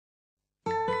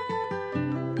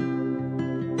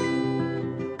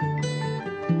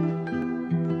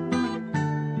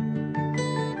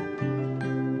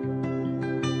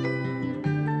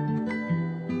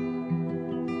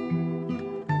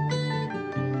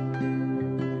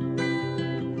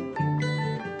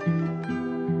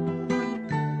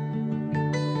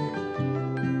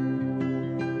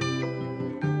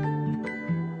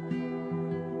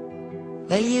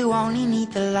Well, you only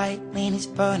need the light when it's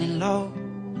burning low.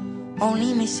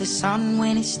 Only miss the sun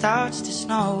when it starts to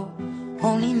snow.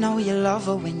 Only know you love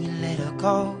her when you let her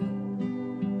go.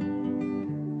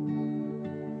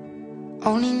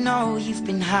 Only know you've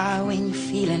been high when you're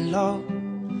feeling low.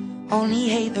 Only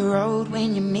hate the road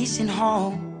when you're missing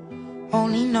home.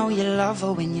 Only know you love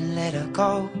her when you let her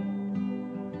go.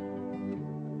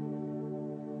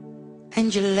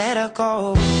 And you let her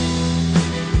go.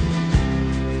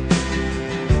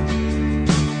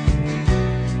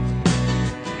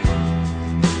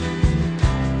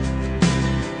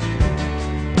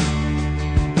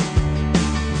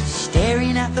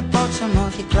 Staring at the bottom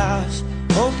of your glass,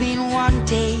 hoping one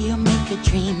day you'll make a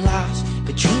dream last.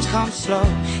 But dreams come slow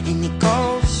and they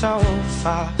go so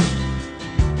fast.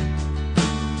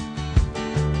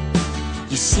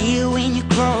 You see it when you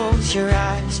close your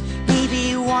eyes.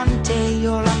 Maybe one day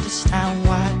you'll understand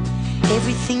why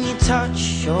everything you touch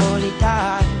surely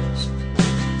dies.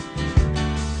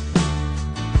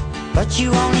 But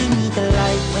you only need the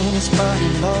light when it's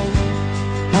burning low.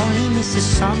 Only miss the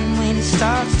sun when it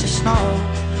starts to snow.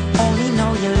 Only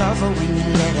know you love her when you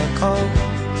let her go.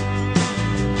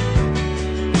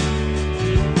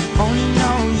 Only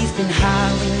know you've been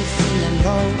high when you're feeling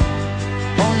low.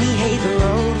 Only hate the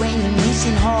road when you're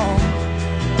missing home.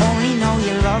 Only know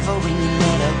you love her when you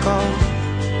let her go.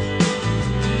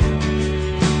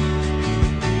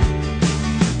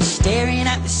 Staring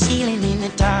at the ceiling in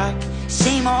the dark,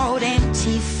 same old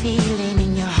empty feeling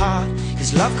in your heart.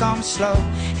 'Cause love comes slow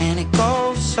and it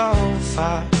goes so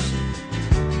fast.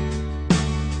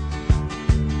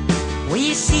 Well,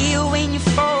 you see her when you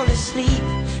fall asleep,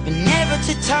 but never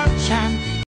to touch and